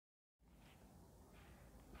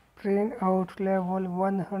Train out level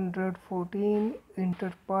 114.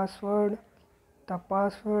 Enter password. The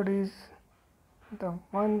password is the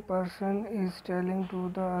one person is telling to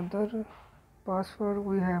the other password.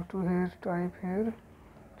 We have to here type here.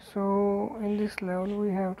 So in this level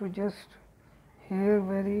we have to just hear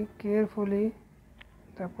very carefully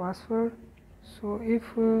the password. So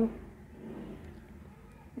if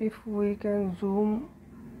we can zoom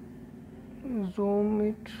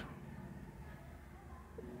it,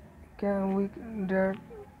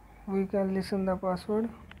 we can listen the password.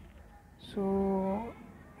 So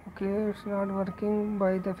okay, it's not working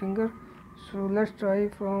by the finger, so let's try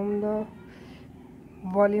from the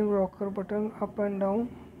volume rocker button, up and down.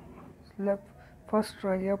 Left, first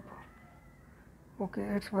try up. Okay,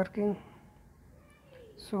 it's working.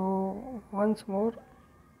 So once more.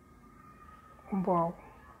 Wow,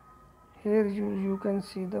 here you can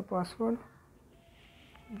see the password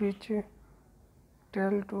which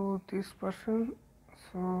tell to this person.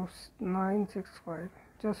 So 965.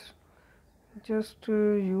 Just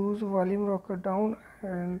use volume rocker down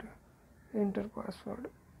and enter password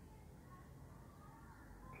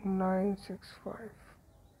 965.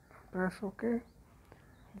 Press OK.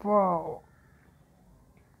 Wow.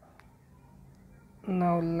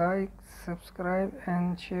 Now like, subscribe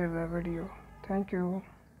and share the video. Thank you.